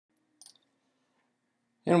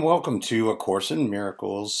And welcome to A Course in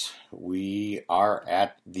Miracles. We are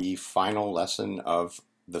at the final lesson of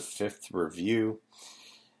the fifth review,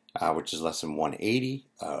 which is lesson 180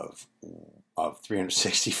 of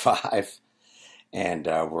 365. And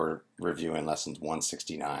we're reviewing lessons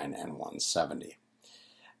 169 and 170.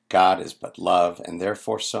 God is but love, and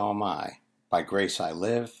therefore so am I. By grace I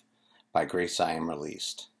live, by grace I am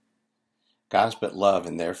released. God is but love,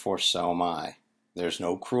 and therefore so am I. There's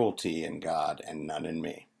no cruelty in God and none in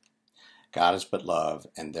me. God is but love,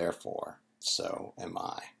 and therefore so am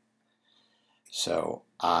I. So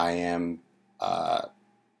I am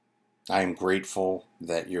grateful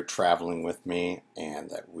that you're traveling with me and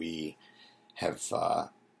that we have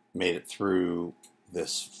made it through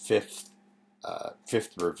this fifth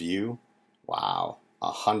review. Wow,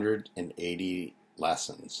 180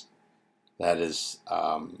 lessons. That is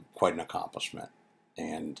quite an accomplishment,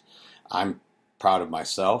 and I'm proud of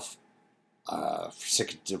myself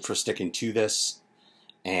for sticking to this,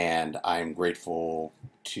 and I'm grateful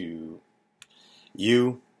to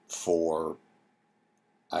you for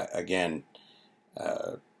again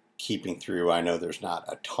keeping through. I know there's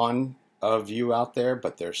not a ton of you out there,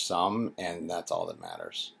 but there's some, and that's all that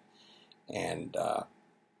matters. And I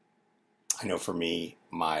know for me,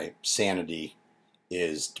 my sanity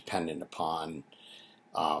is dependent upon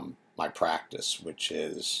my practice, which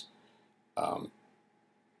is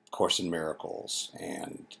Course in Miracles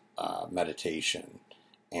and meditation,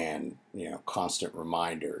 and constant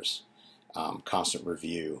reminders, constant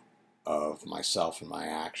review of myself and my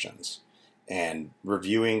actions, and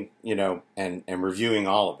reviewing, and reviewing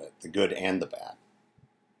all of it, the good and the bad.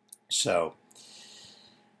 So,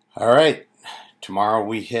 all right. Tomorrow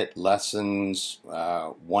we hit lessons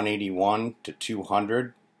 181 to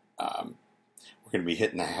 200. We're going to be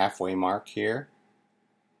hitting the halfway mark here.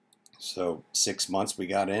 So 6 months we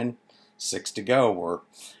got in, 6 to go. We're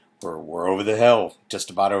over the hill, just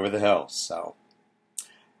about over the hill. So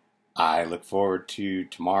I look forward to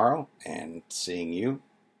tomorrow and seeing you.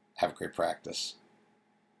 Have a great practice.